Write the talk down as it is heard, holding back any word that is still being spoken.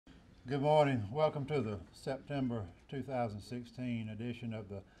Good morning. Welcome to the September 2016 edition of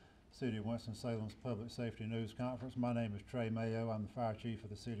the City of Winston-Salem's Public Safety News Conference. My name is Trey Mayo. I'm the Fire Chief of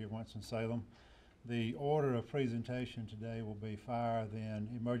the City of Winston-Salem. The order of presentation today will be fire, then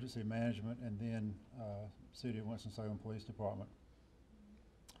emergency management, and then City of Winston-Salem Police Department.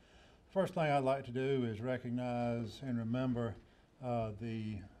 First thing I'd like to do is recognize and remember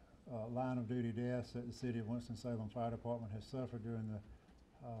the line of duty deaths that the City of Winston-Salem Fire Department has suffered during the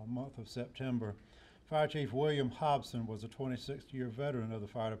month of September. Fire Chief William Hobson was a 26-year veteran of the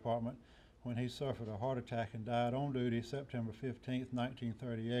fire department when he suffered a heart attack and died on duty September 15,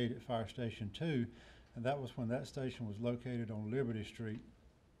 1938 at Fire Station 2, and that was when that station was located on Liberty Street.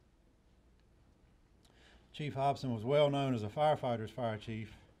 Chief Hobson was well known as a firefighter's fire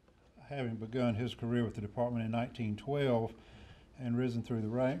chief, having begun his career with the department in 1912 and risen through the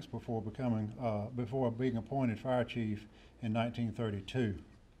ranks before being appointed fire chief in 1932.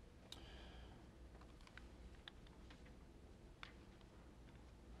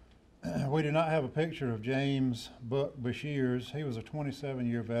 We do not have a picture of James Buck Bashirs. He was a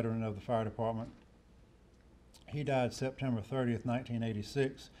 27-year veteran of the fire department. He died September 30th,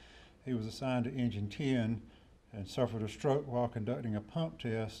 1986. He was assigned to Engine 10 and suffered a stroke while conducting a pump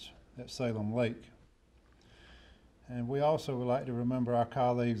test at Salem Lake. And we also would like to remember our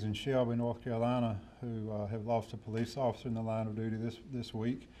colleagues in Shelby, North Carolina, who have lost a police officer in the line of duty this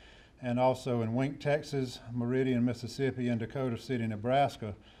week, and also in Wink, Texas, Meridian, Mississippi, and Dakota City,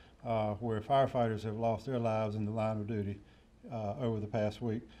 Nebraska, where firefighters have lost their lives in the line of duty over the past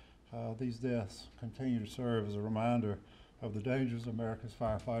week. These deaths continue to serve as a reminder of the dangers America's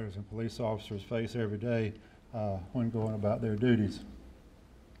firefighters and police officers face every day when going about their duties.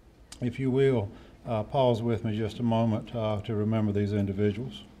 If you will, pause with me just a moment to remember these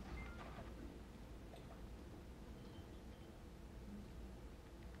individuals.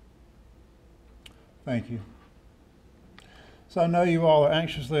 Thank you. So I know you all are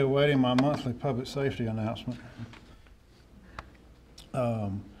anxiously awaiting my monthly public safety announcement.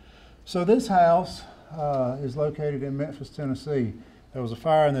 So this house is located in Memphis, Tennessee. There was a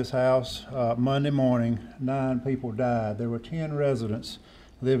fire in this house Monday morning. 9 people died. There were 10 residents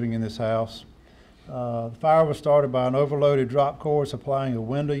living in this house. The fire was started by an overloaded drop cord supplying a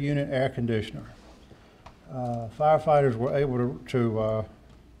window unit air conditioner. Firefighters were able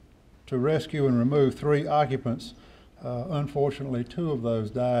to rescue and remove 3 occupants. Unfortunately, 2 of those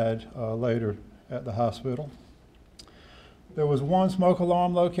died later at the hospital. There was 1 smoke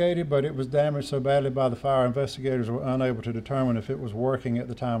alarm located, but it was damaged so badly by the fire, investigators were unable to determine if it was working at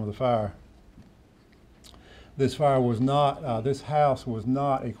the time of the fire. This house was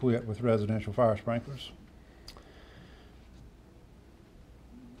not equipped with residential fire sprinklers.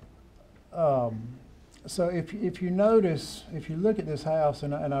 So if you notice, if you look at this house,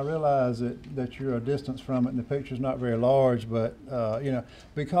 and I realize that you're a distance from it and the picture's not very large, but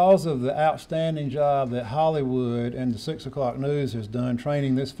because of the outstanding job that Hollywood and the 6 o'clock news has done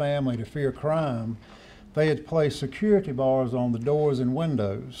training this family to fear crime, they had placed security bars on the doors and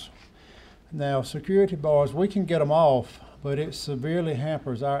windows. Now, security bars, we can get them off, but it severely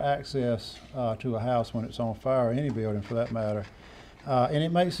hampers our access to a house when it's on fire, or any building for that matter. And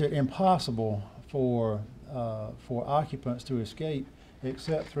it makes it impossible for occupants to escape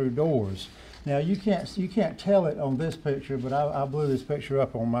except through doors. Now, you can't tell it on this picture, but I blew this picture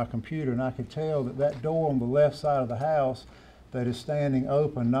up on my computer, and I could tell that door on the left side of the house that is standing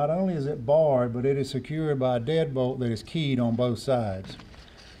open, not only is it barred, but it is secured by a deadbolt that is keyed on both sides.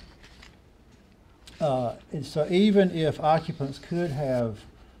 And so even if occupants could have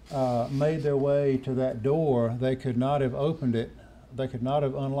made their way to that door, they could not have opened it. They could not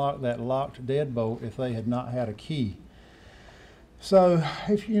have unlocked that locked deadbolt if they had not had a key. So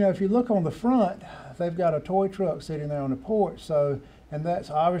if you look on the front, they've got a toy truck sitting there on the porch. And that's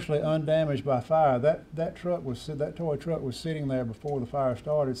obviously undamaged by fire. That toy truck was sitting there before the fire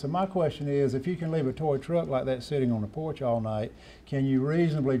started. So my question is, if you can leave a toy truck like that sitting on the porch all night, can you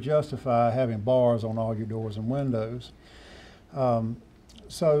reasonably justify having bars on all your doors and windows?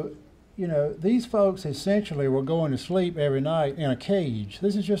 These folks essentially were going to sleep every night in a cage.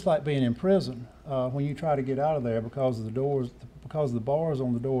 This is just like being in prison when you try to get out of there because of the bars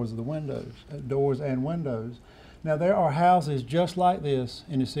on the doors of the windows, doors and windows. Now, there are houses just like this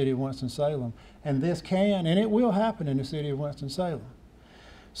in the city of Winston-Salem, and this can and it will happen in the city of Winston-Salem.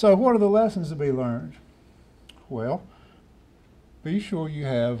 So what are the lessons to be learned? Well, be sure you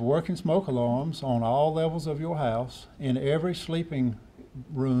have working smoke alarms on all levels of your house, in every sleeping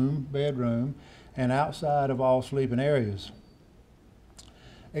room, bedroom, and outside of all sleeping areas.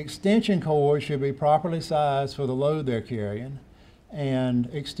 Extension cords should be properly sized for the load they're carrying, And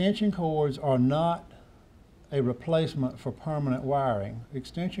extension cords are not a replacement for permanent wiring.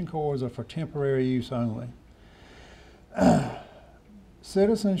 Extension cords are for temporary use only.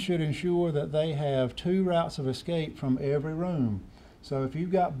 Citizens should ensure that they have 2 routes of escape from every room. So if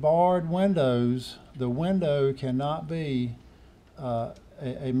you've got barred windows, the window cannot be a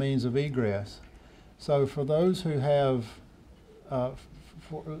means of egress. So for those who have, for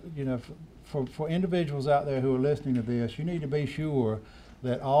individuals out there who are listening to this, you need to be sure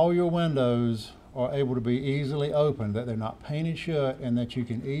that all your windows are able to be easily opened, that they're not painted shut, and that you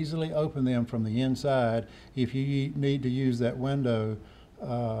can easily open them from the inside if you need to use that window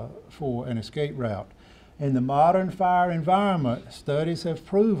for an escape route. In the modern fire environment, studies have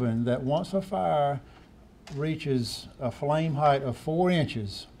proven that once a fire reaches a flame height of 4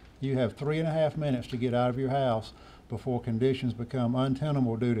 inches, you have 3.5 minutes to get out of your house before conditions become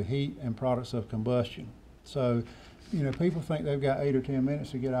untenable due to heat and products of combustion. So, people think they've got 8 or 10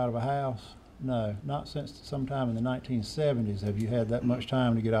 minutes to get out of a house. No, not since sometime in the 1970s have you had that much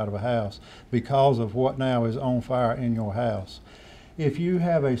time to get out of a house because of what now is on fire in your house. If you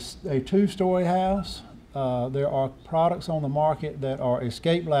have a 2-story house, there are products on the market that are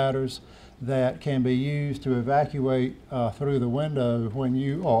escape ladders that can be used to evacuate through the window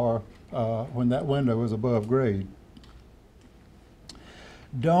when that window is above grade.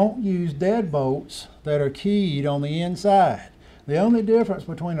 Don't use deadbolts that are keyed on the inside. The only difference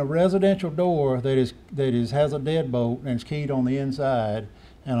between a residential door that has a deadbolt and is keyed on the inside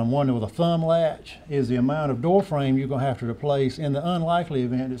and one with a thumb latch is the amount of door frame you're going to have to replace in the unlikely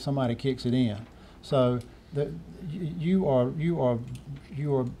event that somebody kicks it in. So you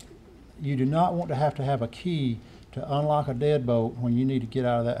do not want to have a key to unlock a deadbolt when you need to get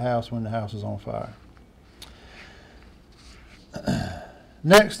out of that house when the house is on fire.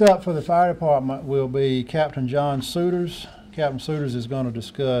 Next up for the fire department will be Captain John Souters. Captain Souters is going to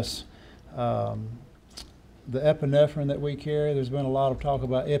discuss the epinephrine that we carry. There's been a lot of talk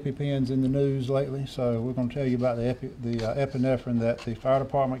about EpiPens in the news lately, so we're going to tell you about the epinephrine that the fire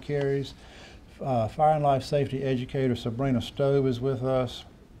department carries. Fire and life safety educator Sabrina Stowe is with us.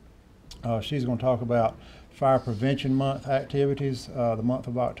 She's going to talk about Fire Prevention Month activities. The month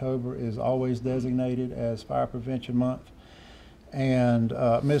of October is always designated as Fire Prevention Month. And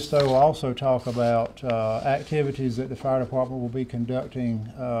Ms. Stowe will also talk about activities that the fire department will be conducting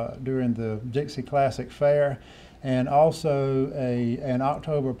during the Dixie Classic Fair, and also an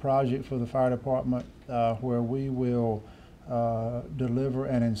October project for the fire department where we will deliver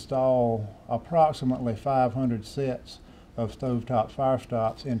and install approximately 500 sets of stovetop fire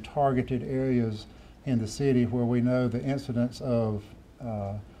stops in targeted areas in the city where we know the incidence of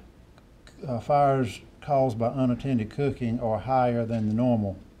fires caused by unattended cooking are higher than the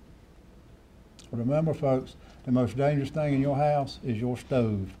normal. Remember, folks, the most dangerous thing in your house is your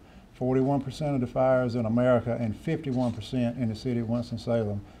stove. 41% of the fires in America and 51% in the city of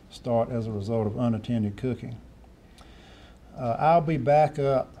Winston-Salem start as a result of unattended cooking. I'll be back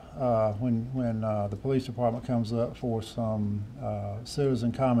up when the police department comes up for some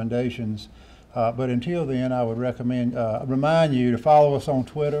citizen commendations. But until then, I would remind you to follow us on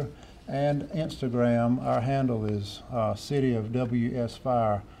Twitter and Instagram. Our handle is City of WS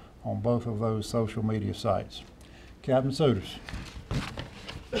Fire on both of those social media sites. Captain Souters.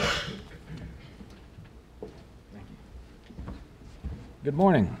 Good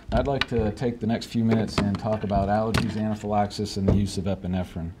morning. I'd like to take the next few minutes and talk about allergies, anaphylaxis, and the use of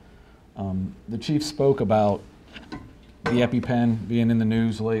epinephrine. The chief spoke about the EpiPen being in the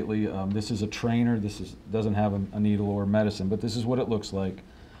news lately. This is a trainer. Doesn't have a needle or medicine, but this is what it looks like.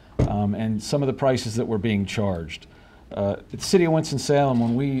 And some of the prices that we're being charged. At the City of Winston-Salem,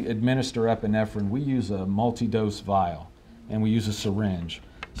 when we administer epinephrine, we use a multi-dose vial, and we use a syringe.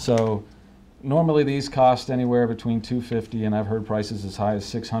 So normally these cost anywhere between $250, and I've heard prices as high as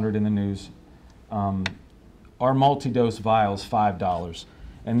 $600 in the news. Our multi-dose vial is $5.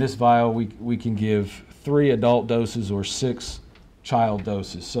 And this vial, we can give 3 adult doses or 6 child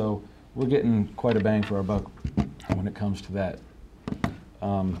doses. So we're getting quite a bang for our buck when it comes to that.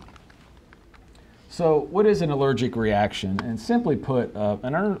 So what is an allergic reaction? And simply put,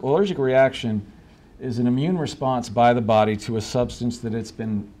 an allergic reaction is an immune response by the body to a substance that it's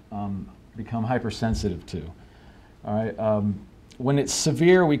become hypersensitive to. All right. When it's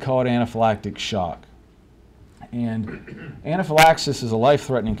severe, we call it anaphylactic shock. And anaphylaxis is a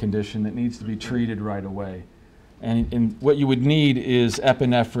life-threatening condition that needs to be treated right away. And what you would need is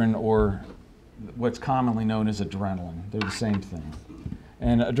epinephrine, or what's commonly known as adrenaline. They're the same thing.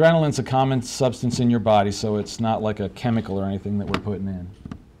 And adrenaline's a common substance in your body, so it's not like a chemical or anything that we're putting in.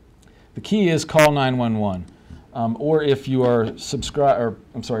 The key is call 911. Or if you are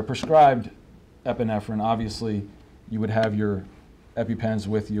prescribed epinephrine, obviously you would have your EpiPens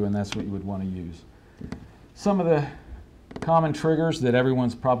with you, and that's what you would want to use. Some of the common triggers that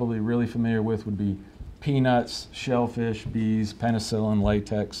everyone's probably really familiar with would be peanuts, shellfish, bees, penicillin,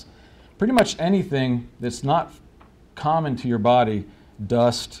 latex. Pretty much anything that's not common to your body,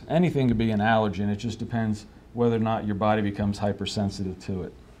 dust, anything could be an allergen. It just depends whether or not your body becomes hypersensitive to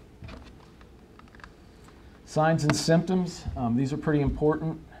it. Signs and symptoms, these are pretty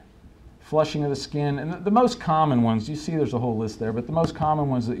important. Flushing of the skin, and the most common ones, you see there's a whole list there, but the most common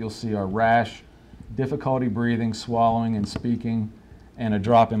ones that you'll see are rash, difficulty breathing, swallowing, and speaking, and a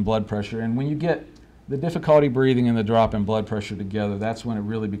drop in blood pressure. And when you get the difficulty breathing and the drop in blood pressure together, that's when it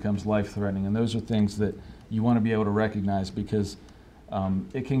really becomes life-threatening. And those are things that you want to be able to recognize, because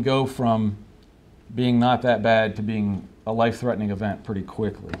it can go from being not that bad to being a life-threatening event pretty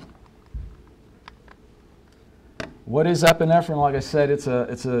quickly. What is epinephrine? Like I said, it's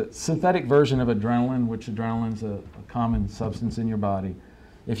a synthetic version of adrenaline, which adrenaline's a common substance in your body.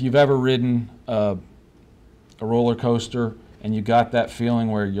 If you've ever ridden a roller coaster and you got that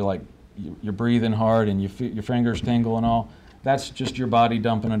feeling where you're breathing hard and your fingers tingle and all, that's just your body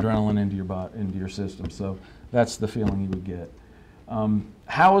dumping adrenaline into your system. So that's the feeling you would get.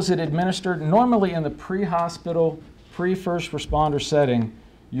 How is it administered? Normally in the pre-hospital, pre-first responder setting,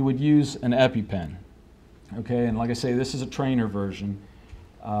 you would use an EpiPen. Okay, and like I say, this is a trainer version.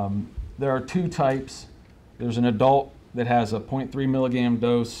 There are two types. There's an adult that has a 0.3 milligram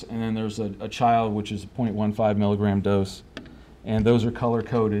dose, and then there's a child, which is a 0.15 milligram dose. And those are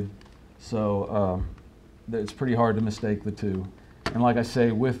color-coded, so it's pretty hard to mistake the two. And like I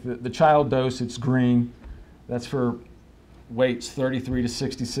say, with the child dose, it's green. That's for weights 33 to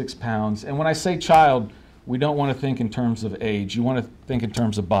 66 pounds. And when I say child, we don't want to think in terms of age. You want to think in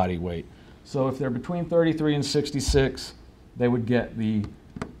terms of body weight. So if they're between 33 and 66, they would get the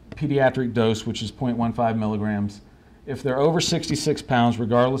pediatric dose, which is 0.15 milligrams. If they're over 66 pounds,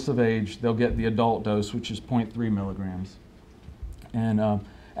 regardless of age, they'll get the adult dose, which is 0.3 milligrams. And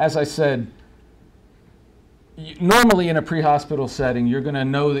as I said, normally in a pre-hospital setting, you're going to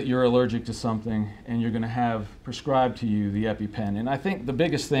know that you're allergic to something, and you're going to have prescribed to you the EpiPen. And I think the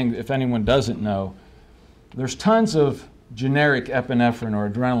biggest thing, if anyone doesn't know, there's tons of generic epinephrine or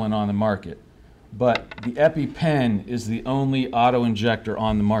adrenaline on the market, but the EpiPen is the only auto-injector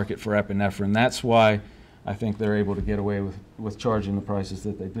on the market for epinephrine. That's why I think they're able to get away with charging the prices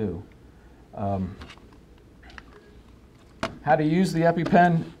that they do. How to use the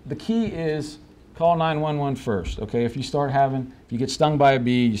EpiPen? The key is call 911 first. Okay, if you get stung by a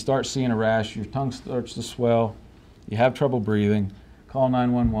bee, you start seeing a rash, your tongue starts to swell, you have trouble breathing, call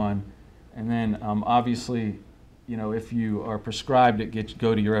 911, and then obviously, if you are prescribed it,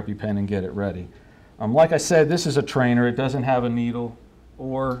 go to your EpiPen and get it ready. Like I said, this is a trainer. It doesn't have a needle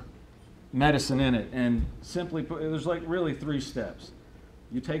or medicine in it. And simply put, there's really 3 steps.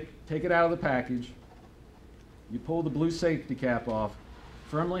 You take it out of the package, you pull the blue safety cap off,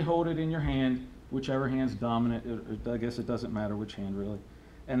 firmly hold it in your hand, whichever hand's dominant. I guess it doesn't matter which hand really.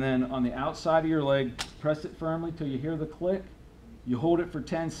 And then on the outside of your leg, press it firmly till you hear the click. You hold it for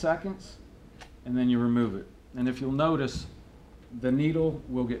 10 seconds, and then you remove it. And if you'll notice, the needle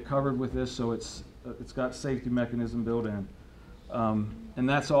will get covered with this, so it's got safety mechanism built in. And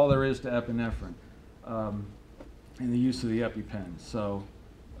that's all there is to epinephrine and the use of the EpiPen. So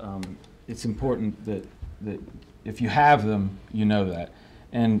it's important that if you have them, you know that.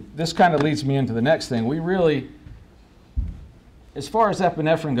 And this kind of leads me into the next thing. We really, as far as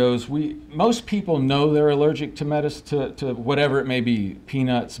epinephrine goes, most people know they're allergic to medicine, to whatever it may be,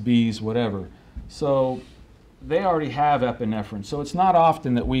 peanuts, bees, whatever. So they already have epinephrine. So it's not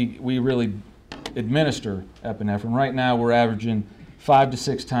often that we really administer epinephrine. Right now we're averaging 5 to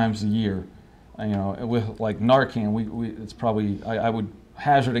 6 times a year. With like Narcan, it's probably, I would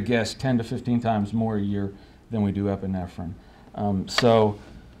hazard a guess, 10 to 15 times more a year than we do epinephrine. So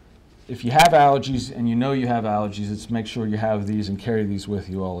if you have allergies and you know you have allergies, it's make sure you have these and carry these with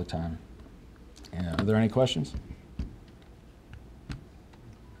you all the time. Are there any questions?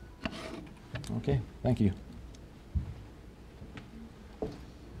 Okay, thank you.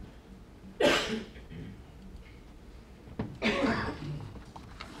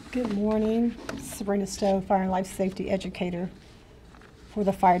 Good morning. Sabrina Stowe, Fire and Life Safety Educator for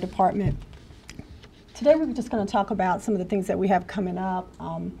the Fire Department. Today we're just going to talk about some of the things that we have coming up.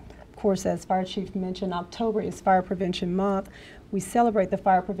 Of course, as Fire Chief mentioned, October is Fire Prevention Month. We celebrate the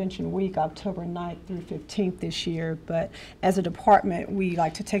Fire Prevention Week October 9th through 15th this year, but as a department, we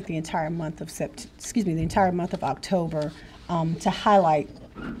like to take the entire month of October to highlight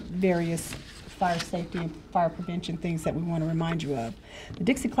various fire safety and fire prevention things that we want to remind you of. The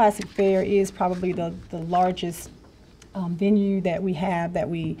Dixie Classic Fair is probably the largest venue that we have, that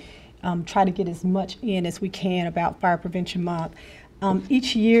we try to get as much in as we can about Fire Prevention Month.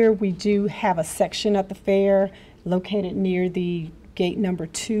 Each year we do have a section at the fair located near the gate number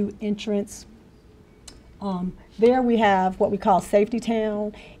 2 entrance. There we have what we call Safety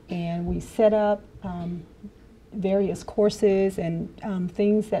Town, and we set up various courses and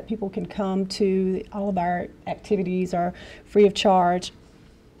things that people can come to. All of our activities are free of charge.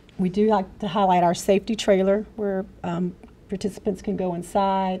 We do like to highlight our safety trailer where participants can go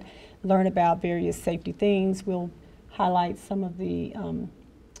inside, learn about various safety things. We'll highlight some of the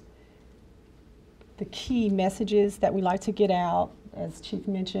key messages that we like to get out. As Chief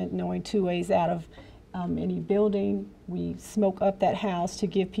mentioned, knowing 2 ways out of any building. We smoke up that house to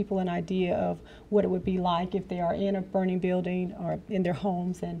give people an idea of what it would be like if they are in a burning building or in their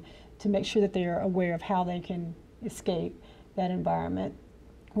homes, and to make sure that they are aware of how they can escape that environment.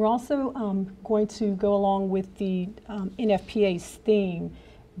 We're also going to go along with the NFPA's theme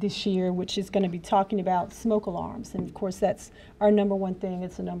this year, which is going to be talking about smoke alarms. And of course, that's our #1 thing.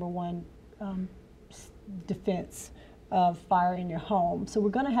 It's the #1 defense of fire in your home. So we're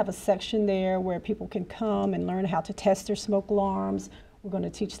going to have a section there where people can come and learn how to test their smoke alarms. We're going to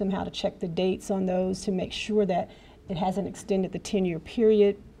teach them how to check the dates on those to make sure that it hasn't extended the 10-year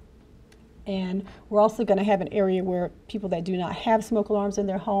period. And we're also going to have an area where people that do not have smoke alarms in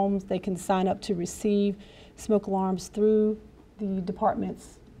their homes, they can sign up to receive smoke alarms through the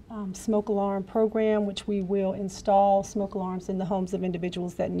department's smoke alarm program, which we will install smoke alarms in the homes of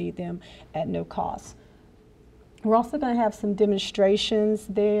individuals that need them at no cost. We're also going to have some demonstrations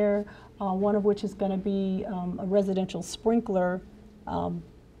there, one of which is going to be a residential sprinkler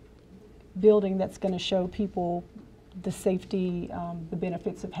building that's going to show people the safety, the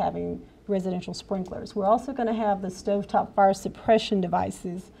benefits of having residential sprinklers. We're also going to have the stovetop fire suppression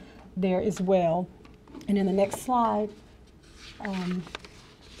devices there as well. And in the next slide,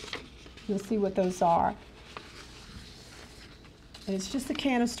 you'll see what those are. And it's just a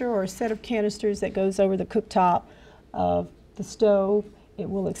canister or a set of canisters that goes over the cooktop of the stove. It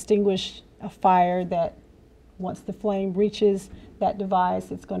will extinguish a fire that, once the flame reaches that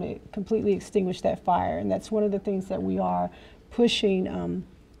device, it's going to completely extinguish that fire. And that's one of the things that we are pushing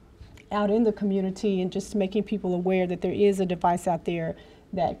out in the community, and just making people aware that there is a device out there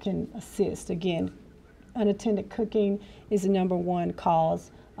that can assist. Again, unattended cooking is the #1 cause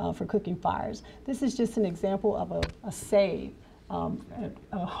for cooking fires. This is just an example of a save.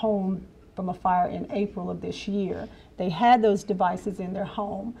 A home from a fire in April of this year. They had those devices in their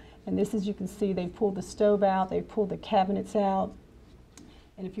home, and this, as you can see, they pulled the stove out, they pulled the cabinets out,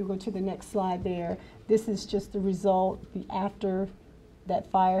 and if you go to the next slide there, this is just the result, after that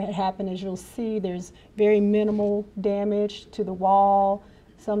fire had happened. As you'll see, there's very minimal damage to the wall,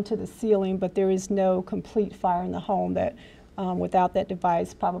 some to the ceiling, but there is no complete fire in the home that without that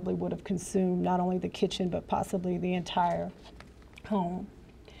device probably would have consumed not only the kitchen but possibly the entire home.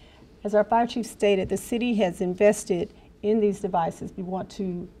 As our fire chief stated, the city has invested in these devices. We want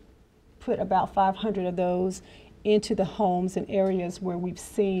to put about 500 of those into the homes and areas where we've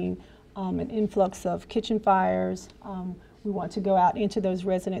seen an influx of kitchen fires. We want to go out into those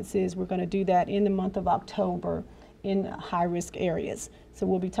residences. We're going to do that in the month of October in high-risk areas. So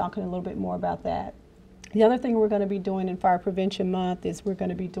we'll be talking a little bit more about that. The other thing we're going to be doing in Fire Prevention Month is we're going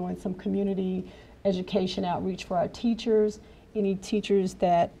to be doing some community education outreach for our teachers. Any teachers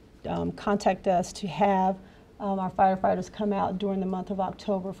that contact us to have our firefighters come out during the month of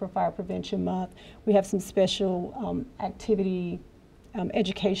October for Fire Prevention Month, we have some special activity,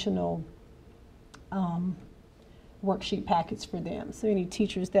 educational worksheet packets for them. So any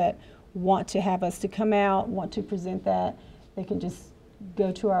teachers that want to have us to come out, want to present that, they can just go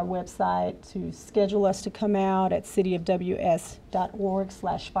to our website to schedule us to come out at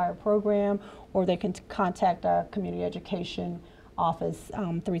cityofws.org/fire program, or they can contact our community education office,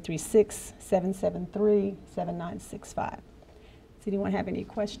 336-773-7965. Does anyone have any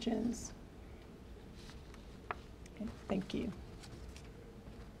questions? Okay, thank you.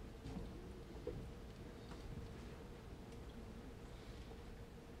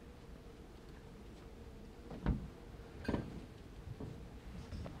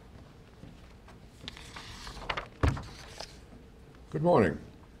 Good morning.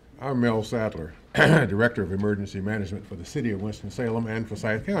 I'm Mel Sadler, Director of Emergency Management for the City of Winston-Salem and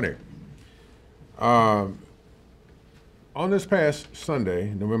Forsyth County. On this past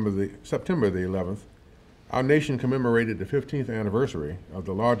Sunday, September the 11th, our nation commemorated the 15th anniversary of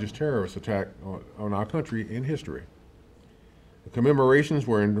the largest terrorist attack on our country in history. The commemorations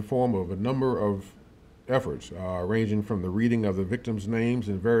were in the form of a number of efforts, ranging from the reading of the victims' names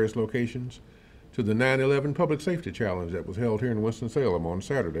in various locations to the 9/11 Public Safety Challenge that was held here in Winston-Salem on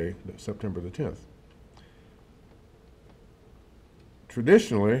Saturday, September the 10th.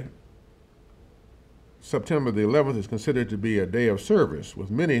 Traditionally, September the 11th is considered to be a day of service, with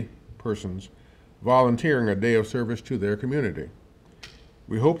many persons volunteering a day of service to their community.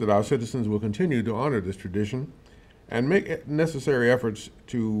 We hope that our citizens will continue to honor this tradition and make necessary efforts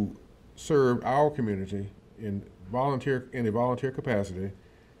to serve our community in a volunteer capacity,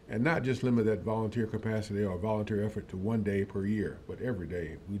 and not just limit that volunteer capacity or volunteer effort to one day per year, but every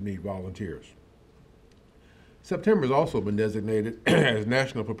day we need volunteers. September has also been designated as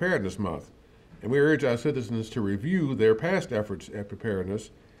National Preparedness Month, and we urge our citizens to review their past efforts at preparedness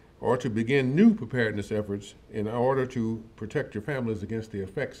or to begin new preparedness efforts in order to protect your families against the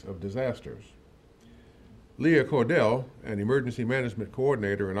effects of disasters. Leah Cordell, an emergency management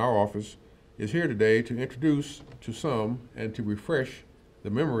coordinator in our office, is here today to introduce to some and to refresh the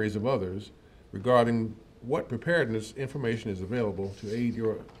memories of others regarding what preparedness information is available to aid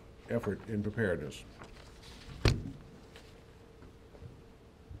your effort in preparedness.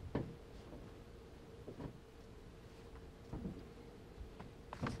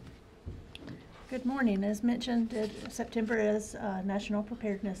 Good morning. As mentioned, September is National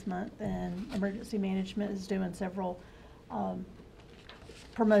Preparedness Month, and Emergency Management is doing several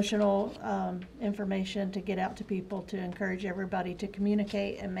promotional information to get out to people to encourage everybody to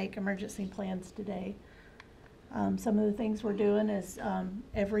communicate and make emergency plans today. Some of the things we're doing is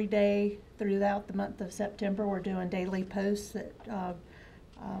every day throughout the month of September, we're doing daily posts that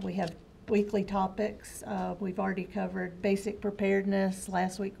we have weekly topics. We've already covered basic preparedness.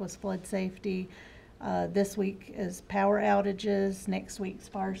 Last week was flood safety. This week is power outages. Next week's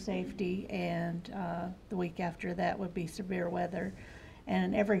fire safety. And the week after that would be severe weather.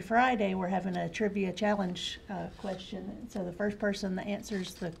 And every Friday we're having a trivia challenge question. So the first person that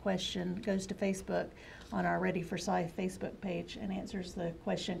answers the question goes to Facebook on our Ready for Scythe Facebook page and answers the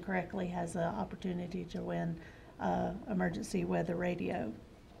question correctly, has an opportunity to win emergency weather radio.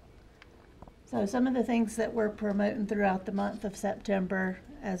 So some of the things that we're promoting throughout the month of September,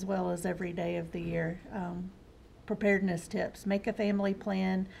 as well as every day of the year. Preparedness tips: make a family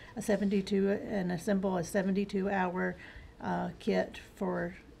plan, and assemble a 72-hour kit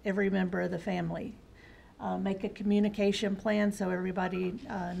for every member of the family. Make a communication plan so everybody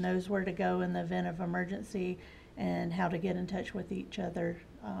knows where to go in the event of emergency and how to get in touch with each other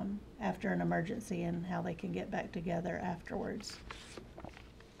after an emergency and how they can get back together afterwards.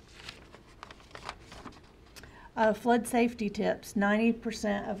 Flood safety tips.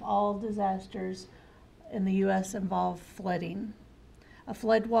 90% of all disasters in the U.S. involve flooding. A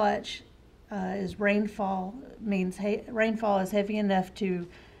flood watch is rainfall is heavy enough to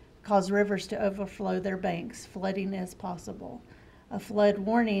cause rivers to overflow their banks. Flooding is possible. A flood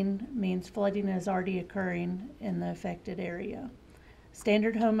warning means flooding is already occurring in the affected area.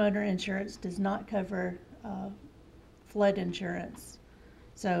 Standard homeowner insurance does not cover flood insurance,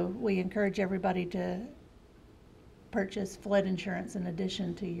 so we encourage everybody to purchase flood insurance in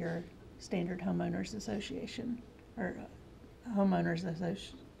addition to your standard homeowners association or homeowners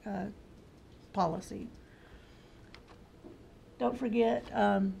policy. Don't forget,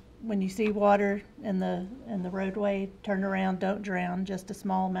 when you see water in the roadway, turn around, don't drown. Just a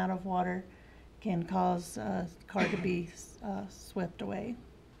small amount of water can cause a car to be swept away.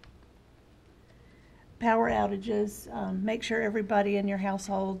 Power outages. Make sure everybody in your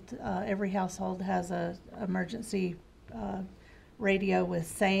household, every household has a emergency radio with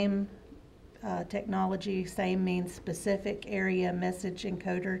same technology. Same means specific area message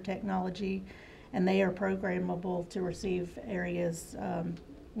encoder technology, and they are programmable to receive areas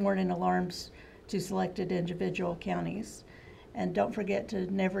warning alarms to selected individual counties. And don't forget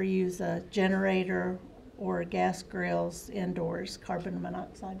to never use a generator or gas grills indoors. Carbon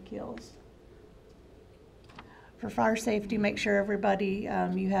monoxide kills. For fire safety, make sure everybody,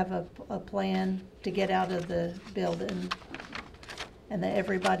 you have a plan to get out of the building and that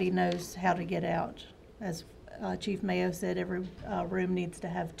everybody knows how to get out. As Chief Mayo said, every room needs to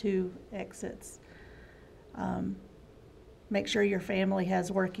have 2 exits. Make sure your family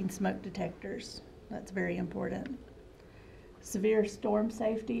has working smoke detectors. That's very important. Severe storm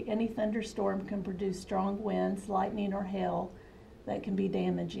safety. Any thunderstorm can produce strong winds, lightning, or hail that can be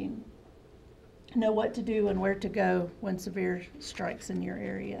damaging. Know what to do and where to go when severe strikes in your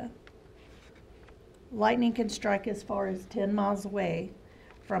area. Lightning can strike as far as 10 miles away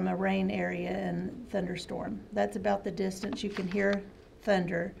from a rain area and thunderstorm. That's about the distance you can hear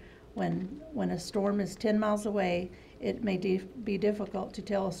thunder. When a storm is 10 miles away, It may be difficult to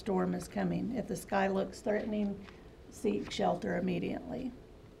tell a storm is coming. If the sky looks threatening, seek shelter immediately.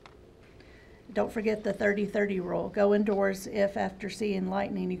 Don't forget the 30-30 rule. Go indoors if after seeing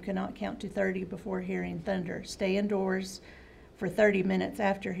lightning you cannot count to 30 before hearing thunder. Stay indoors for 30 minutes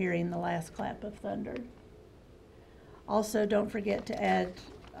after hearing the last clap of thunder. Also, don't forget to add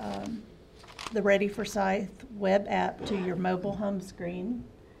the Ready for Sight web app to your mobile home screen.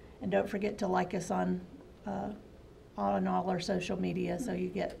 And don't forget to like us on all our social media so you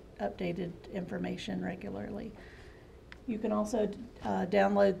get updated information regularly. You can also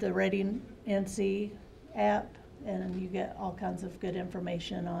download the Ready NC app, and you get all kinds of good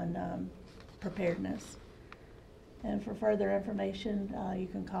information on preparedness. And for further information, you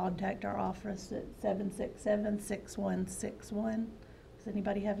can contact our office at 767-6161. Does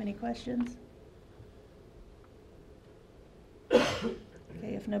anybody have any questions?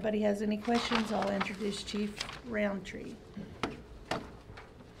 Okay, if nobody has any questions, I'll introduce Chief Roundtree.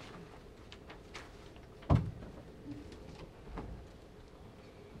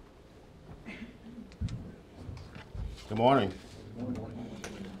 Good morning.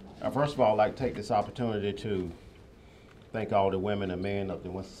 First of all, I'd like to take this opportunity to thank all the women and men of the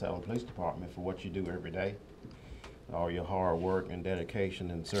Winston-Salem Police Department for what you do every day, all your hard work and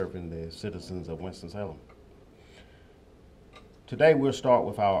dedication in serving the citizens of Winston-Salem. Today we'll start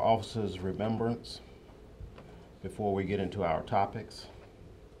with our officers' remembrance before we get into our topics.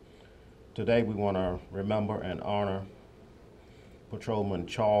 Today we want to remember and honor Patrolman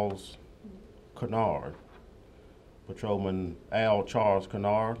Charles Kennard. Patrolman Al Charles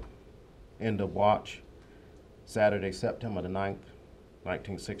Kennard, end of watch, Saturday, September the 9th,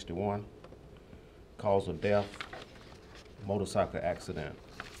 1961. Cause of death, motorcycle accident.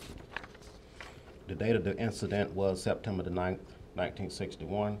 The date of the incident was September the 9th,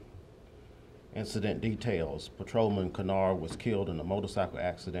 1961. Incident details: Patrolman Kennard was killed in a motorcycle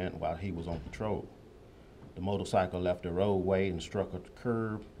accident while he was on patrol. The motorcycle left the roadway and struck a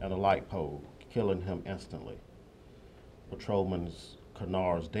curb and a light pole, killing him instantly. Patrolman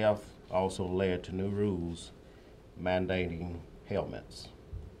Kennard's death also led to new rules mandating helmets.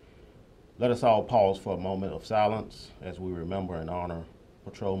 Let us all pause for a moment of silence as we remember and honor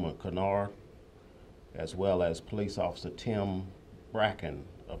Patrolman Kennard, as well as Police Officer Tim Bracken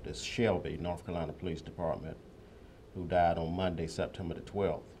of the Shelby, North Carolina Police Department, who died on Monday, September the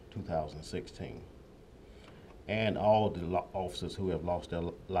 12th, 2016. And all the officers who have lost their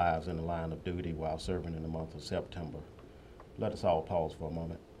lives in the line of duty while serving in the month of September. Let us all pause for a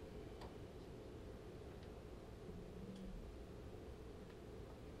moment.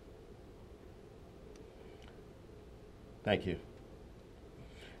 Thank you.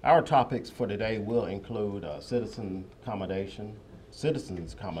 Our topics for today will include citizens' commendations,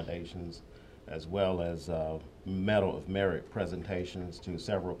 as well as Medal of Merit presentations to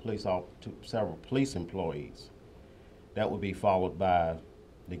several police employees. That will be followed by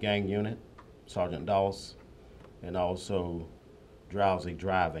the gang unit, Sergeant Dawes, and also drowsy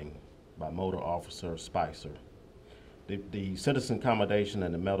driving by Motor Officer Spicer. The citizen commendation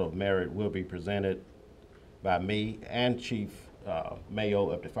and the Medal of Merit will be presented by me and Chief Mayo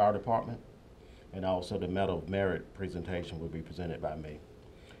of the Fire Department, and also the Medal of Merit presentation will be presented by me.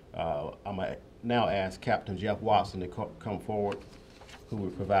 I'm going to now ask Captain Jeff Watson to come forward, who will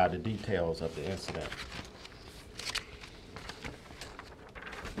provide the details of the incident.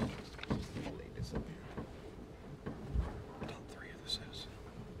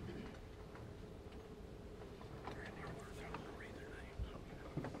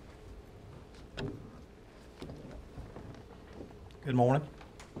 Good morning.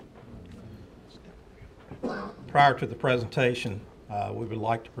 Prior to the presentation, we would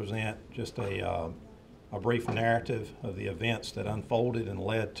like to present just a brief narrative of the events that unfolded and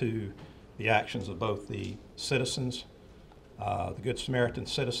led to the actions of both the citizens, the Good Samaritan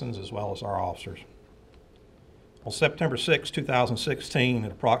citizens, as well as our officers. On September 6, 2016,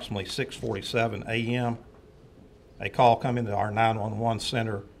 at approximately 6:47 a.m., a call came into our 911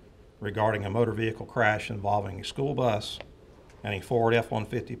 center regarding a motor vehicle crash involving a school bus and a Ford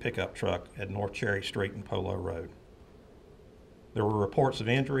F-150 pickup truck at North Cherry Street and Polo Road. There were reports of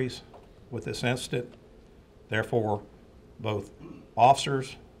injuries with this incident. Therefore, both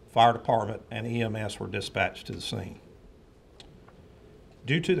officers, fire department, and EMS were dispatched to the scene.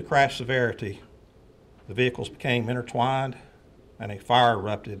 Due to the crash severity, the vehicles became intertwined and a fire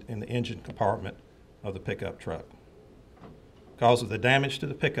erupted in the engine compartment of the pickup truck. Because of the damage to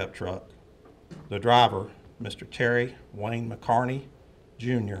the pickup truck, the driver, Mr. Terry Wayne McCarney,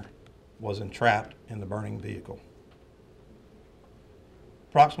 Jr., was entrapped in the burning vehicle.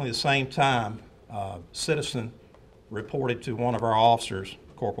 Approximately the same time, citizen reported to one of our officers,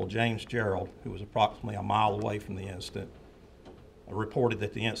 Corporal James Gerald, who was approximately a mile away from the incident, reported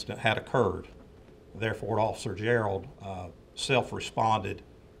that the incident had occurred. Therefore, Officer Gerald self-responded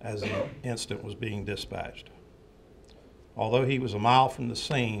as the incident was being dispatched. Although he was a mile from the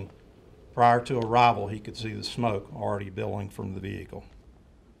scene, prior to arrival, he could see the smoke already billowing from the vehicle.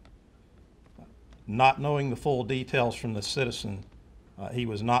 Not knowing the full details from the citizen, he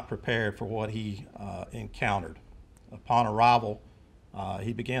was not prepared for what he encountered. Upon arrival,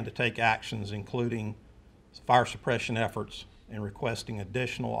 he began to take actions, including fire suppression efforts and requesting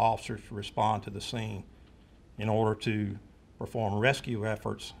additional officers to respond to the scene in order to perform rescue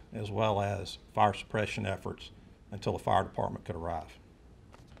efforts as well as fire suppression efforts until the fire department could arrive.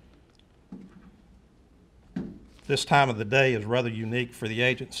 This time of the day is rather unique for the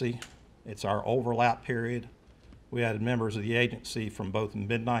agency. It's our overlap period. We had members of the agency from both the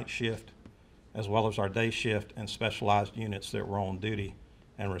midnight shift as well as our day shift and specialized units that were on duty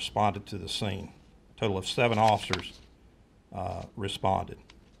and responded to the scene. A total of 7 officers responded.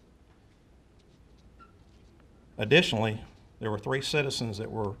 Additionally, there were 3 citizens that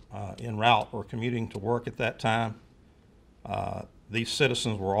were en route or commuting to work at that time. These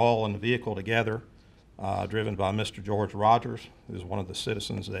citizens were all in the vehicle together, driven by Mr. George Rogers, who is one of the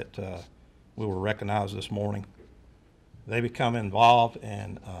citizens that we were recognized this morning. They become involved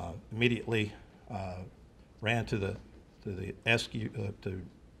and immediately ran to the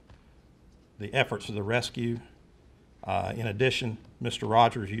efforts of the rescue. In addition, Mr.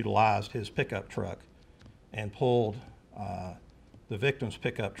 Rogers utilized his pickup truck and pulled the victim's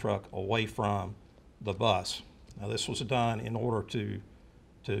pickup truck away from the bus. Now, this was done in order to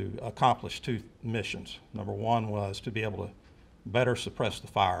accomplish 2 missions. Number 1 was to be able to better suppress the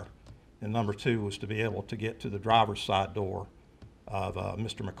fire, and number 2 was to be able to get to the driver's side door of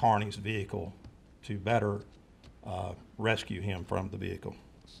Mr. McCarney's vehicle to better rescue him from the vehicle.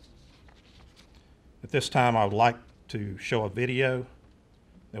 At this time, I would like to show a video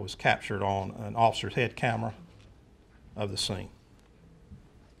that was captured on an officer's head camera of the scene.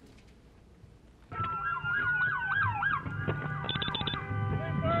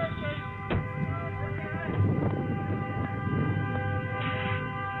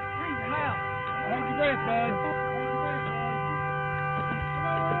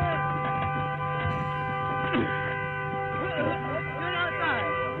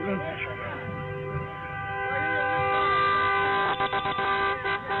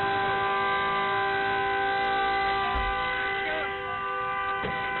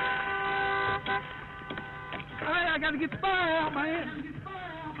 I gotta get the fire out, man.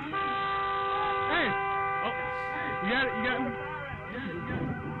 Hey, oh, you got it, you got it.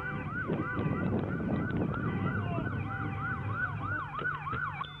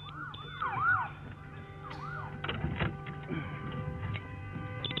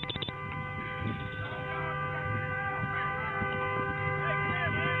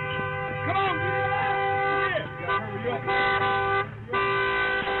 Come on, get it out. Hurry up.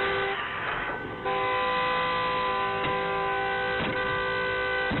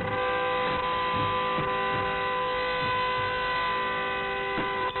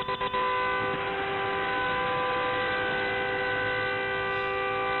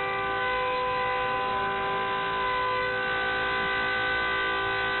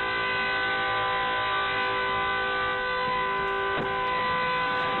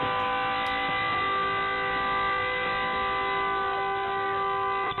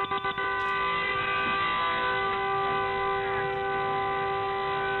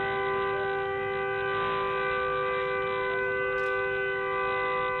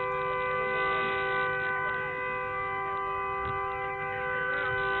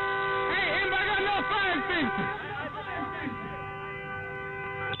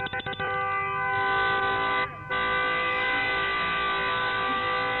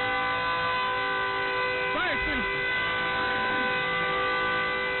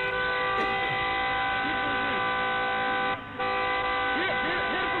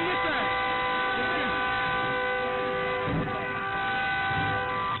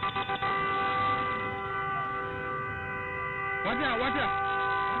 Watch out, watch out.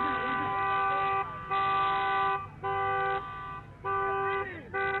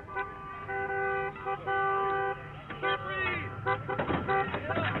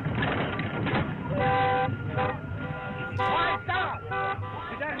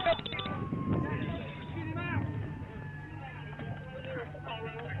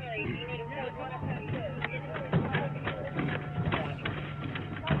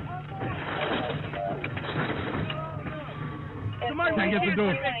 Somebody can't get the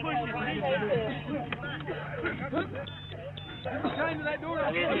door. Came to that door.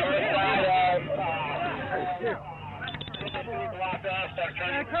 Hey,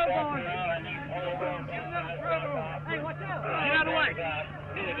 come on. Hey, watch out. Get out of the way.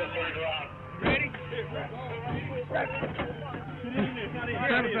 Ready? Get in there.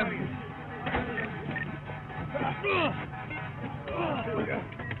 Here we go.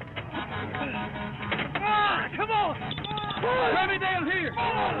 Come on. Put me down here.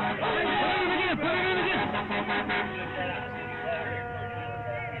 Put it in again.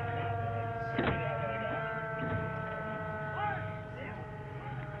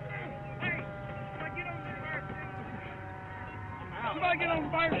 Somebody get on the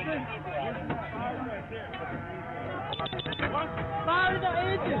fire station. Fire the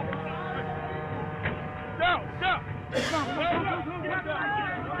engine. Go. Come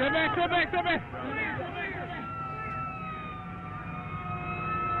back.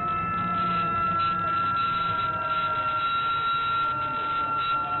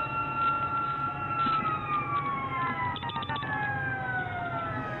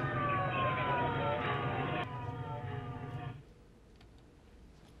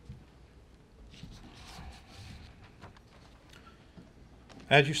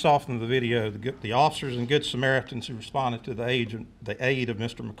 As you saw from the video, the officers and Good Samaritans who responded to the aid of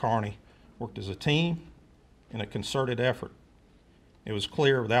Mr. McCarney worked as a team in a concerted effort. It was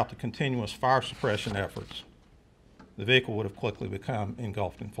clear without the continuous fire suppression efforts, the vehicle would have quickly become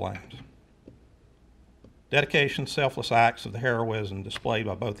engulfed in flames. Dedication, selfless acts of the heroism displayed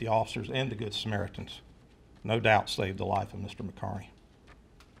by both the officers and the Good Samaritans no doubt saved the life of Mr. McCarney.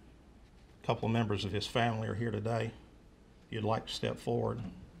 A couple of members of his family are here today. If you'd like to step forward,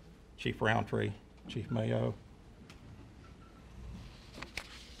 Chief Roundtree, Chief Mayo.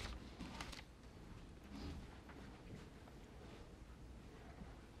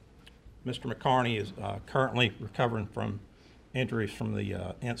 Mr. McCarney is currently recovering from injuries from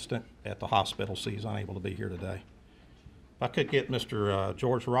the incident at the hospital, so he's unable to be here today. If I could get Mr.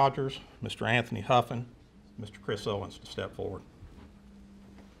 George Rogers, Mr. Anthony Huffin, Mr. Chris Owens to step forward.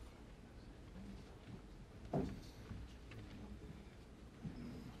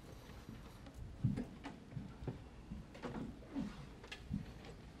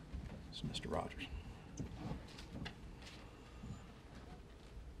 Mr. Rogers.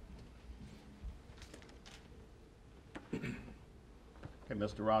 Okay,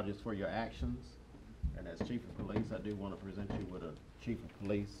 Mr. Rogers, for your actions, and as Chief of Police, I do want to present you with a Chief of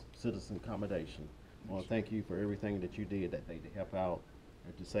Police Citizen Commendation. I want to thank you for everything that you did that day to help out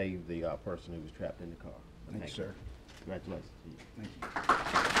and to save the person who was trapped in the car. Thank you, sir. Congratulations to you. Thank you.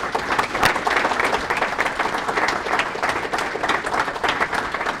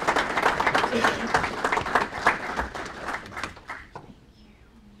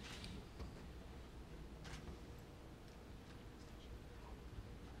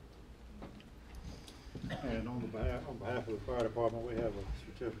 And on behalf of the fire department, we have a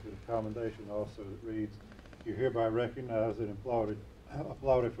certificate of commendation also that reads, "You're hereby recognized and applauded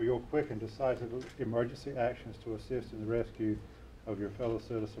for your quick and decisive emergency actions to assist in the rescue of your fellow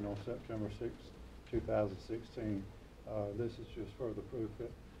citizen on September 6, 2016. This is just further proof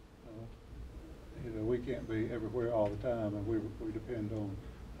that we can't be everywhere all the time, and we depend on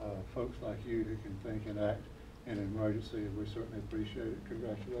folks like you who can think and act in an emergency, and we certainly appreciate it.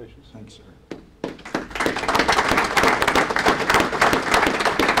 Congratulations. Thanks, sir.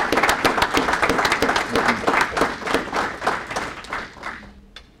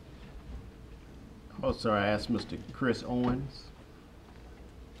 Also, I asked Mr. Chris Owens.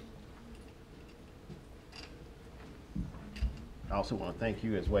 I also want to thank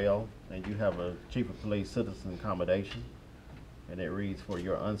you as well, and you have a Chief of Police Citizen Commendation, and it reads, "For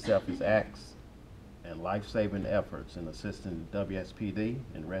your unselfish acts and life-saving efforts in assisting WSPD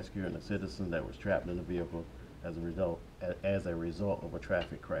in rescuing a citizen that was trapped in a vehicle as a result of a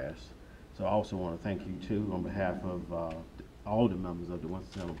traffic crash." So I also want to thank you too on behalf of all the members of the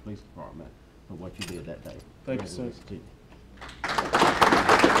Winston-Salem Police Department for what you did that day. Thank you, sir.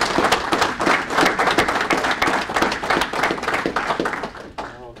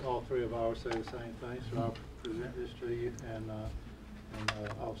 All three of ours say the same thing, so I'll present this to you and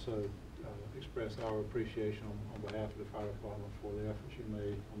also express our appreciation on behalf of the fire department for the efforts you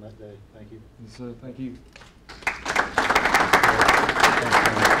made on that day. Thank you. Yes, sir. Thank you.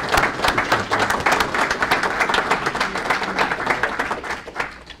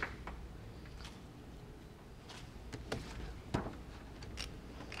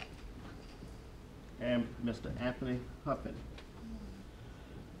 And Mr. Anthony Huffin.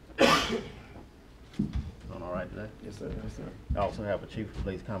 On our all right today? Yes, sir. Yes, sir. I also have a chief of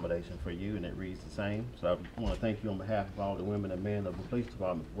police commendation for you, and it reads the same. So I want to thank you on behalf of all the women and men of the police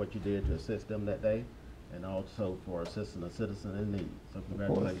department for what you did to assist them that day, and also for assisting a citizen in need. So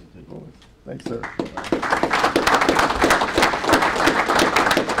congratulations to you. Thanks, sir.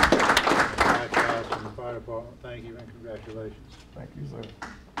 Guys from the fire department, thank you and congratulations. Thank you, sir.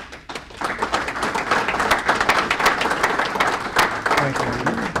 Thank you.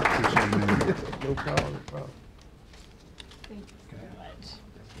 Appreciate it. No problem. No problem. Thank you very much.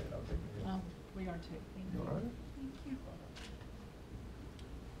 We are too. Thank you. All right.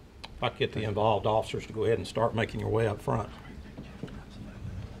 If I could get the involved officers to go ahead and start making your way up front.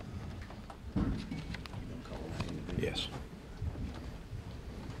 Yes.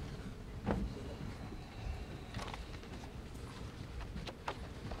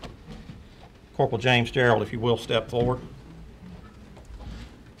 Corporal James Gerald, if you will, step forward.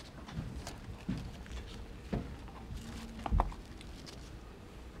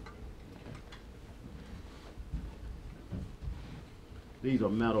 These are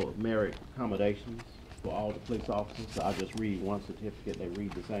Medal of Merit accommodations for all the police officers. So I just read one certificate, they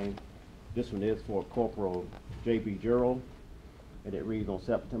read the same. This one is for Corporal J.B. Gerald, and it reads, on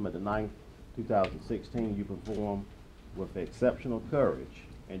September the 9th, 2016, you performed with exceptional courage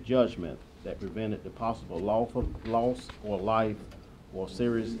and judgment that prevented the possible loss or life or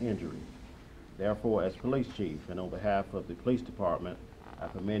serious injury. Therefore, as police chief and on behalf of the police department, I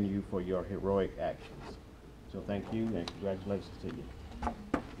commend you for your heroic actions. So thank you and congratulations to you.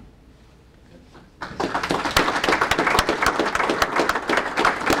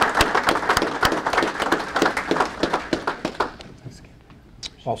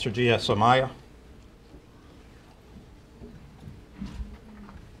 Officer G.S. Amaya.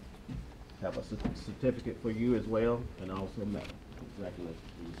 Have a certificate for you as well, and also a medal. Congratulations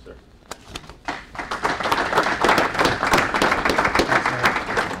to you, sir.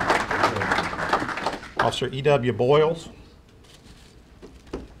 Officer E.W. Boyles.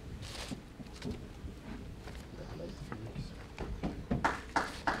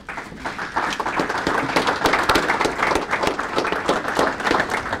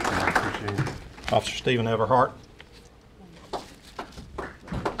 Officer Stephen Everhart.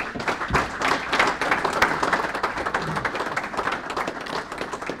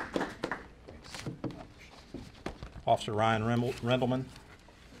 Officer Ryan Rendelman.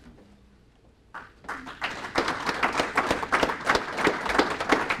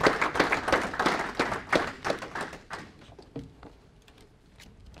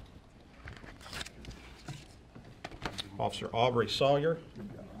 Officer Aubrey Sawyer.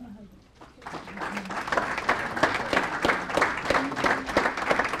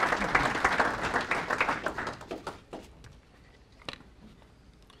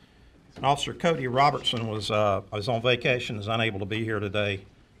 And Officer Cody Robertson was on vacation, is unable to be here today.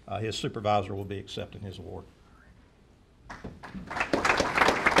 His supervisor will be accepting his award.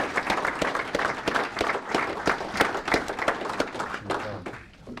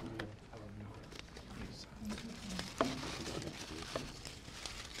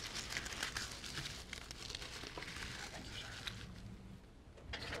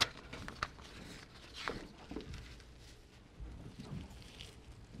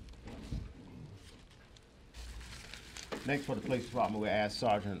 Next, for the police department, we ask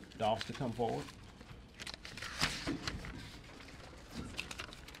Sergeant Doss to come forward.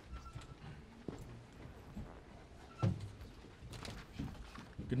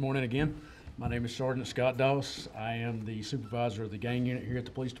 Good morning again. My name is Sergeant Scott Doss. I am the supervisor of the gang unit here at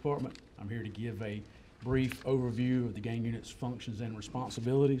the police department. I'm here to give a brief overview of the gang unit's functions and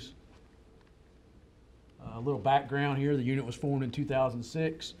responsibilities. A little background here, the unit was formed in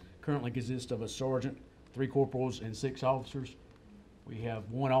 2006, currently consists of a sergeant, 3 corporals, and 6 officers. We have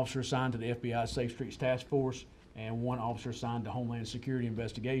 1 officer assigned to the FBI Safe Streets Task Force and 1 officer assigned to Homeland Security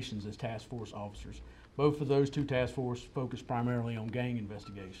Investigations as task force officers. Both of those 2 task forces focus primarily on gang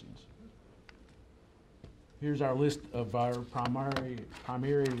investigations. Here's our list of our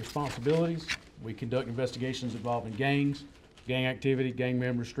primary responsibilities. We conduct investigations involving gangs, gang activity, gang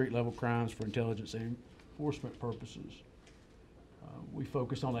members, street level crimes for intelligence and enforcement purposes. We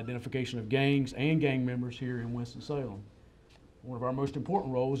focus on identification of gangs and gang members here in Winston-Salem. One of our most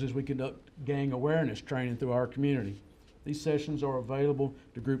important roles is we conduct gang awareness training through our community. These sessions are available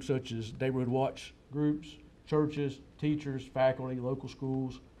to groups such as neighborhood watch groups, churches, teachers, faculty, local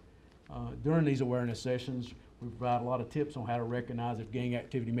schools. During these awareness sessions, we provide a lot of tips on how to recognize if gang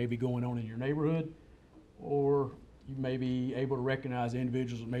activity may be going on in your neighborhood, or you may be able to recognize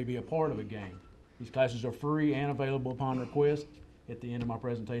individuals that may be a part of a gang. These classes are free and available upon request. At the end of my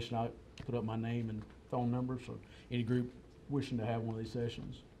presentation, I'll put up my name and phone numbers for any group wishing to have one of these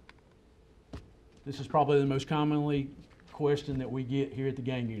sessions. This is probably the most commonly question that we get here at the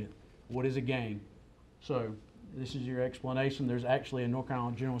gang unit. What is a gang? So this is your explanation. There's actually a North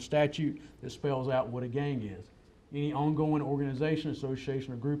Carolina general statute that spells out what a gang is. Any ongoing organization,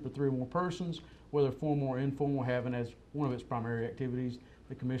 association, or group of 3 or more persons, whether formal or informal, having as one of its primary activities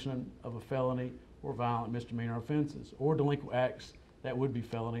the commission of a felony or violent misdemeanor offenses, or delinquent acts that would be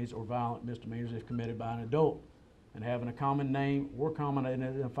felonies or violent misdemeanors if committed by an adult, and having a common name or common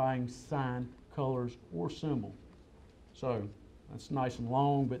identifying sign, colors, or symbol. So that's nice and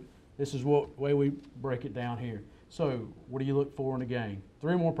long, but this is what way we break it down here. So what do you look for in a gang?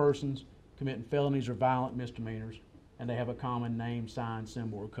 3 or more persons committing felonies or violent misdemeanors, and they have a common name, sign,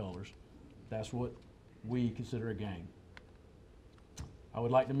 symbol, or colors. That's what we consider a gang. I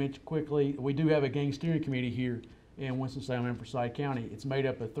would like to mention quickly, we do have a gang steering committee here in Winston-Salem and Forsyth County. It's made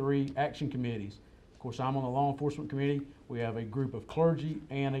up of 3 action committees. Of course, I'm on the law enforcement committee. We have a group of clergy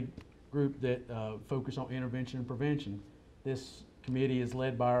and a group that focus on intervention and prevention. This committee is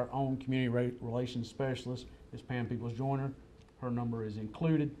led by our own community relations specialist, Ms. Pam Peoples-Joyner. Her number is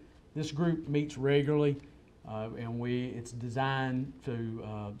included. This group meets regularly, and it's designed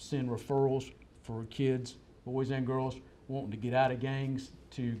to send referrals for kids, boys and girls, wanting to get out of gangs,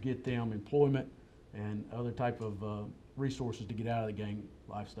 to get them employment and other type of resources to get out of the gang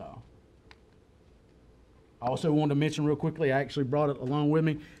lifestyle. I also wanted to mention real quickly, I actually brought it along with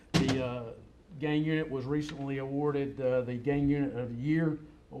me. The gang unit was recently awarded the Gang Unit of the Year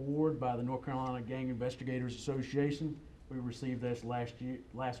award by the North Carolina Gang Investigators Association. We received this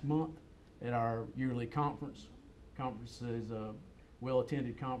last month at our yearly conference. Conference is a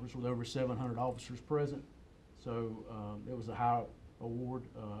well-attended conference with over 700 officers present. So it was a high award,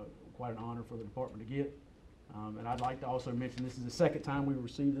 quite an honor for the department to get. And I'd like to also mention this is the 2nd time we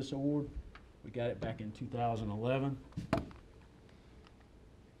received this award. We got it back in 2011.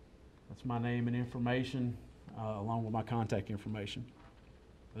 That's my name and information, along with my contact information.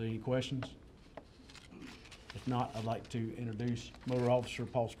 Are there any questions? If not, I'd like to introduce Motor Officer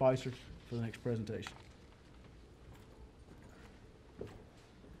Paul Spicer for the next presentation.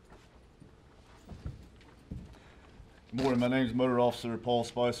 Good morning. My name is Motor Officer Paul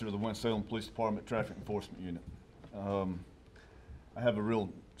Spicer of the Winston-Salem Police Department Traffic Enforcement Unit. I have a real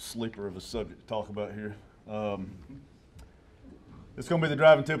sleeper of a subject to talk about here. It's going to be the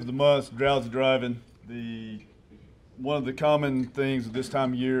driving tip of the month, drowsy driving. One of the common things at this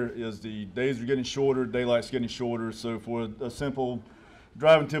time of year is the days are getting shorter, daylight's getting shorter. So for a simple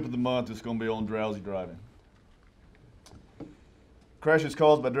driving tip of the month, it's going to be on drowsy driving. Crashes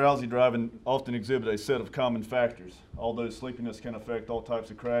caused by drowsy driving often exhibit a set of common factors. Although sleepiness can affect all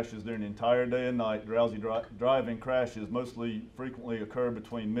types of crashes during the entire day and night, drowsy driving crashes mostly frequently occur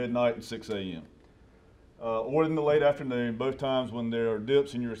between midnight and 6 a.m. Or in the late afternoon, both times when there are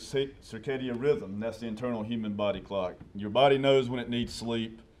dips in your circadian rhythm. That's the internal human body clock. Your body knows when it needs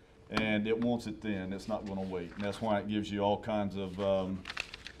sleep, and it wants it then. It's not going to wait. And that's why it gives you all kinds of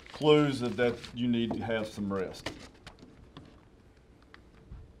clues that you need to have some rest.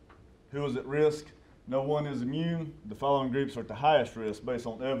 Who is at risk? No one is immune. The following groups are at the highest risk based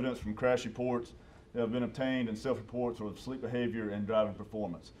on evidence from crash reports that have been obtained and self-reports of sleep behavior and driving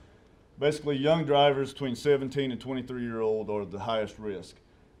performance. Basically, young drivers between 17 and 23-year-old are the highest risk,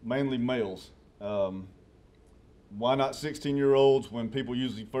 mainly males. Why not 16-year-olds? When people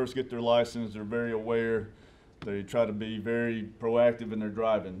usually first get their license, they're very aware. They try to be very proactive in their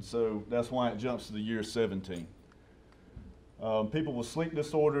driving. So that's why it jumps to the year 17. People with sleep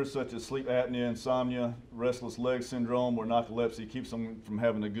disorders such as sleep apnea, insomnia, restless leg syndrome, or narcolepsy keeps them from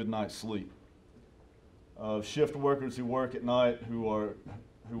having a good night's sleep. Shift workers who work at night, who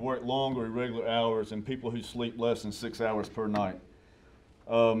work long or irregular hours, and people who sleep less than 6 hours per night.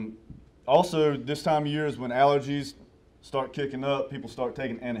 Also, this time of year is when allergies start kicking up. People start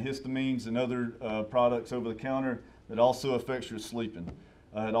taking antihistamines and other products over the counter that also affects your sleeping.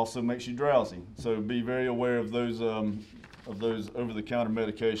 It also makes you drowsy. So be very aware of those over-the-counter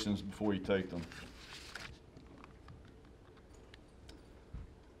medications before you take them.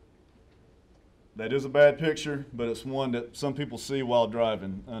 That is a bad picture, but it's one that some people see while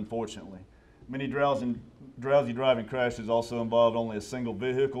driving, unfortunately. Many drowsy driving crashes also involve only a single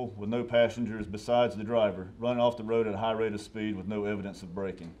vehicle with no passengers besides the driver, running off the road at a high rate of speed with no evidence of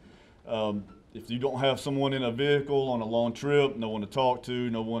braking. If you don't have someone in a vehicle on a long trip, no one to talk to,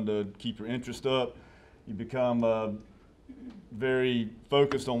 no one to keep your interest up, you become very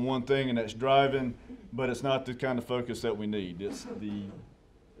focused on one thing, and that's driving, but it's not the kind of focus that we need. It's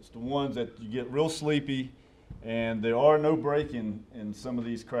the ones that you get real sleepy And there are no braking in some of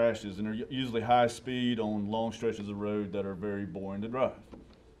these crashes, and they're usually high speed on long stretches of road that are very boring to drive.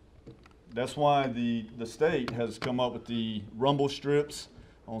 That's why the state has come up with the rumble strips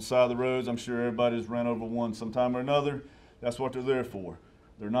on the side of the roads. I'm sure everybody's ran over one sometime or another. That's what they're there for.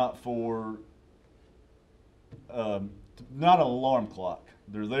 They're not for, not an alarm clock.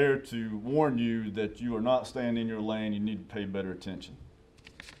 They're there to warn you that you are not staying in your lane. You need to pay better attention.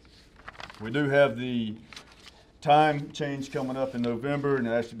 We do have the time change coming up in November, and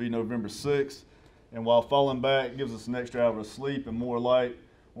it actually be November 6th. And while falling back gives us an extra hour of sleep and more light,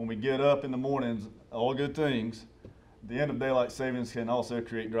 when we get up in the mornings, all good things, the end of daylight savings can also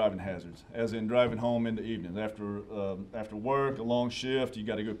create driving hazards, as in driving home in the evenings. After work, a long shift, you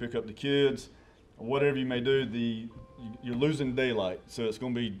got to go pick up the kids, or whatever you may do, you're losing daylight. So it's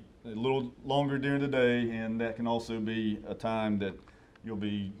going to be a little longer during the day, and that can also be a time that you'll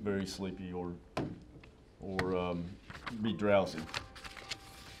be very sleepy or be drowsy.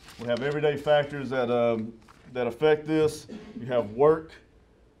 We have everyday factors that affect this. You have work,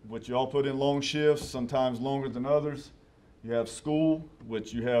 which you all put in long shifts, sometimes longer than others. You have school,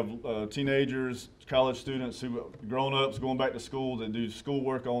 which you have teenagers, college students, grown-ups going back to school that do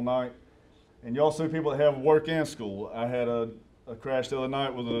schoolwork all night. And you also have people that have work and school. I had a crash the other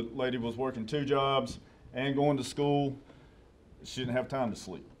night where the lady was working 2 jobs and going to school. She didn't have time to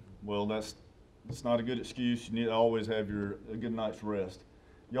sleep. Well, that's not a good excuse. You need to always have a good night's rest.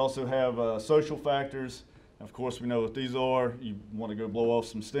 You also have social factors. Of course, we know what these are. You want to go blow off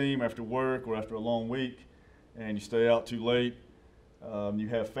some steam after work or after a long week, and you stay out too late. You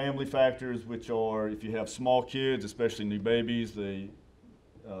have family factors, which are if you have small kids, especially new babies, they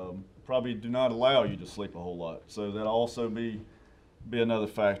probably do not allow you to sleep a whole lot. So that'll also be another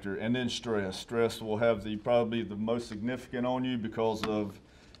factor. And then stress. Stress will have probably the most significant on you because of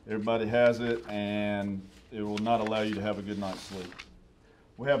everybody has it, and it will not allow you to have a good night's sleep.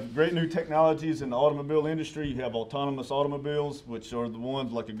 We have great new technologies in the automobile industry. You have autonomous automobiles, which are the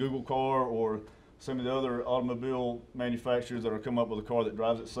ones like a Google car or some of the other automobile manufacturers that are coming up with a car that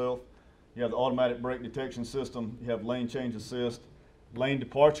drives itself. You have the automatic brake detection system. You have lane change assist, lane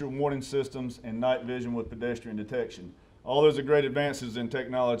departure warning systems, and night vision with pedestrian detection. All those are great advances in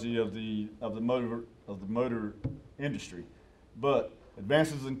technology of the motor industry. But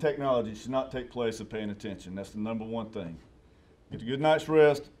advances in technology should not take place of paying attention. That's the number one thing. Get a good night's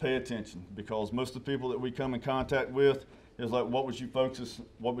rest, pay attention, because most of the people that we come in contact with is like, what was you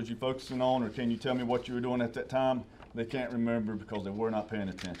focusing on, or can you tell me what you were doing at that time? They can't remember because they were not paying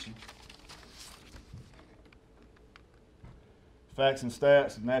attention. Facts and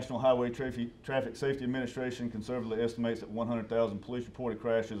stats. The National Highway Traffic Safety Administration conservatively estimates that 100,000 police-reported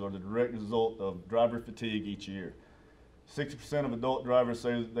crashes are the direct result of driver fatigue each year. 60% of adult drivers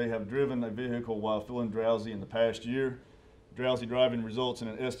say that they have driven a vehicle while feeling drowsy in the past year. Drowsy driving results in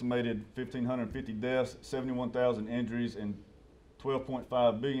an estimated 1,550 deaths, 71,000 injuries, and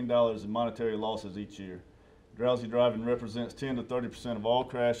 $12.5 billion in monetary losses each year. Drowsy driving represents 10 to 30% of all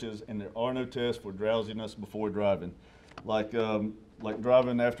crashes, and there are no tests for drowsiness before driving. Like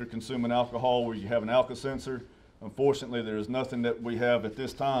driving after consuming alcohol, where you have an alka sensor. Unfortunately, there is nothing that we have at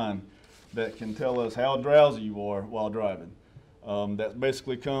this time that can tell us how drowsy you are while driving. That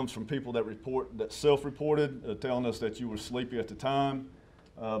basically comes from people that self-reported, telling us that you were sleepy at the time.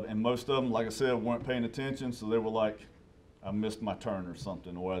 And most of them, like I said, weren't paying attention, so they were like, I missed my turn or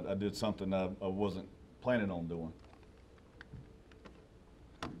something, or I did something I wasn't planning on doing.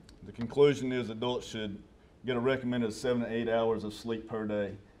 The conclusion is adults should get a recommended 7 to 8 hours of sleep per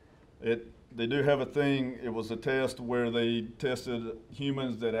day. They do have a thing, it was a test where they tested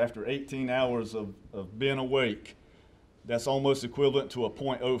humans that after 18 hours of being awake, that's almost equivalent to a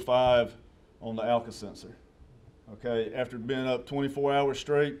 0.05 on the alka sensor. Okay, after being up 24 hours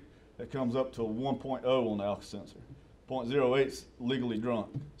straight, it comes up to a 1.0 on the alka sensor. 0.08 is legally drunk.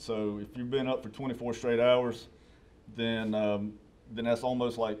 So if you've been up for 24 straight hours, then that's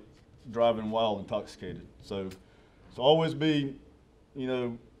almost like driving while intoxicated. So always be,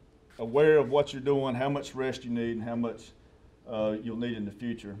 aware of what you're doing, how much rest you need, and how much you'll need in the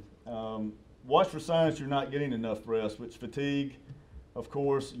future. Watch for signs you're not getting enough rest, which fatigue, of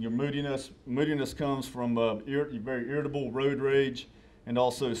course, your moodiness. Moodiness comes from very irritable road rage, and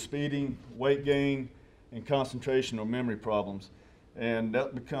also speeding, weight gain, and concentration or memory problems. And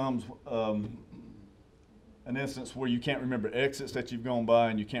that becomes an instance where you can't remember exits that you've gone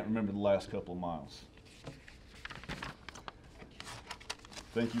by and you can't remember the last couple of miles.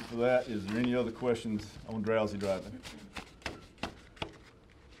 Thank you for that. Is there any other questions on drowsy driving?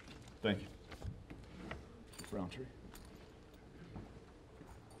 Thank you. Roundtree.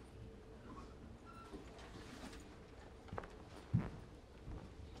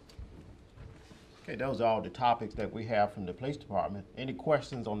 Okay, those are all the topics that we have from the police department. Any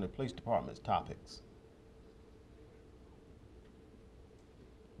questions on the police department's topics?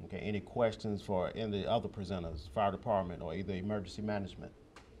 Okay, any questions for any of the other presenters, fire department or either emergency management?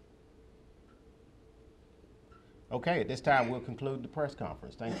 Okay, at this time we'll conclude the press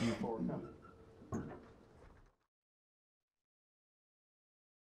conference. Thank you for coming.